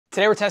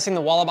Today we're testing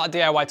the Walabot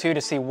DIY 2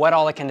 to see what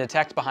all it can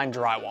detect behind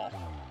drywall.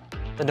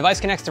 The device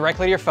connects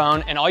directly to your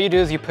phone, and all you do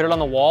is you put it on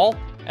the wall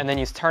and then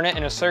you turn it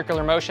in a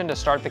circular motion to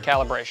start the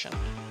calibration.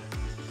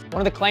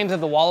 One of the claims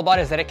of the Walabot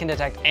is that it can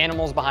detect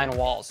animals behind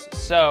walls.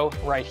 So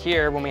right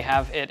here, when we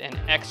have it in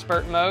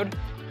expert mode,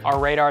 our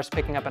radar is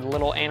picking up a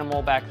little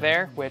animal back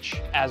there, which,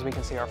 as we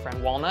can see, our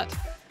friend Walnut.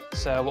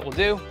 So what we'll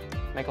do,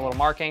 make a little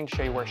marking to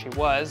show you where she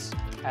was.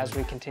 As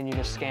we continue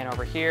to scan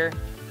over here,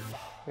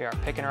 we are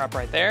picking her up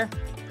right there.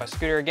 If I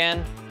scoot her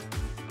again,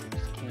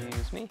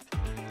 excuse me,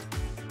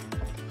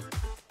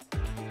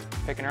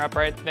 picking her up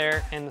right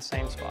there in the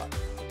same spot.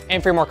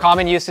 And for your more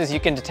common uses,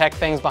 you can detect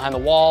things behind the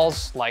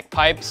walls, like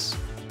pipes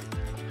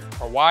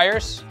or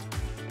wires,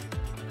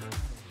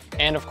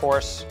 and of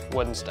course,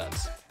 wooden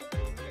studs.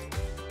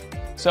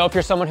 So if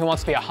you're someone who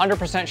wants to be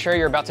 100% sure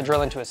you're about to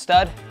drill into a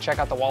stud, check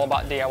out the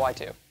Walabot DIY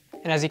 2.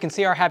 And as you can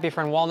see, our happy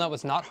friend Walnut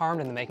was not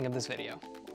harmed in the making of this video.